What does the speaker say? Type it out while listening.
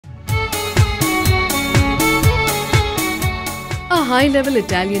high-level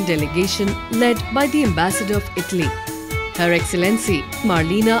Italian delegation led by the Ambassador of Italy, Her Excellency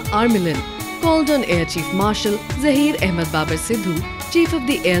Marlina Armellin, called on Air Chief Marshal Zaheer Ahmed Sidhu, Chief of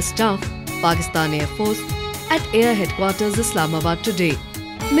the Air Staff, Pakistan Air Force, at Air Headquarters Islamabad today.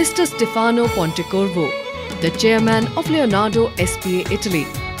 Mr. Stefano Pontecorvo, the Chairman of Leonardo S.p.A. Italy,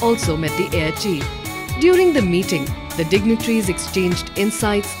 also met the Air Chief. During the meeting, the dignitaries exchanged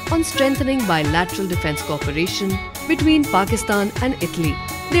insights on strengthening bilateral defence cooperation between Pakistan and Italy.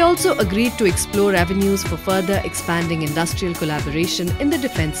 They also agreed to explore avenues for further expanding industrial collaboration in the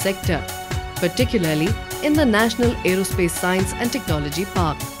defence sector, particularly in the National Aerospace Science and Technology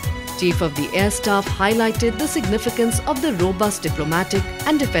Park. Chief of the Air Staff highlighted the significance of the robust diplomatic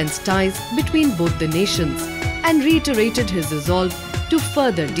and defence ties between both the nations and reiterated his resolve to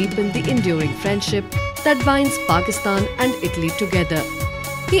further deepen the enduring friendship that binds Pakistan and Italy together.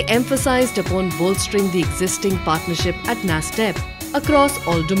 He emphasized upon bolstering the existing partnership at NASTP across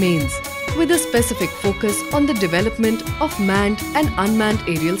all domains, with a specific focus on the development of manned and unmanned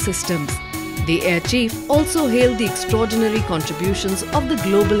aerial systems. The Air Chief also hailed the extraordinary contributions of the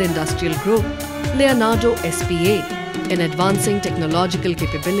global industrial group, Leonardo S.p.A., in advancing technological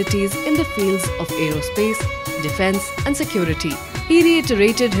capabilities in the fields of aerospace, defence and security. He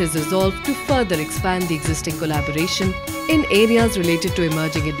reiterated his resolve to further expand the existing collaboration in areas related to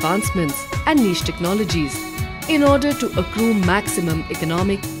emerging advancements and niche technologies in order to accrue maximum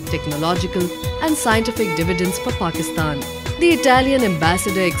economic, technological and scientific dividends for Pakistan. The Italian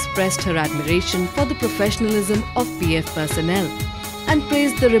ambassador expressed her admiration for the professionalism of PF personnel and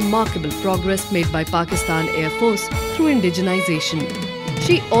praised the remarkable progress made by Pakistan Air Force through indigenization.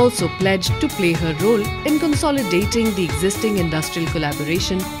 She also pledged to play her role in consolidating the existing industrial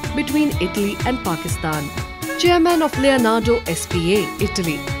collaboration between Italy and Pakistan. Chairman of Leonardo S.p.A.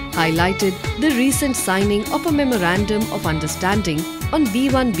 Italy highlighted the recent signing of a Memorandum of Understanding on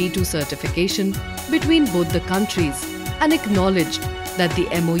B1-B2 certification between both the countries and acknowledged that the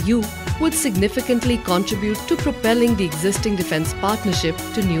MOU would significantly contribute to propelling the existing defence partnership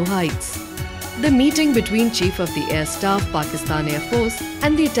to new heights. The meeting between Chief of the Air Staff, Pakistan Air Force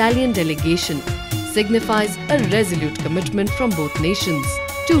and the Italian delegation signifies a resolute commitment from both nations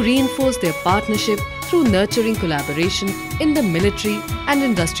to reinforce their partnership through nurturing collaboration in the military and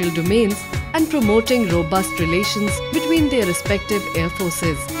industrial domains and promoting robust relations between their respective air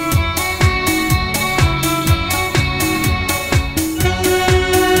forces.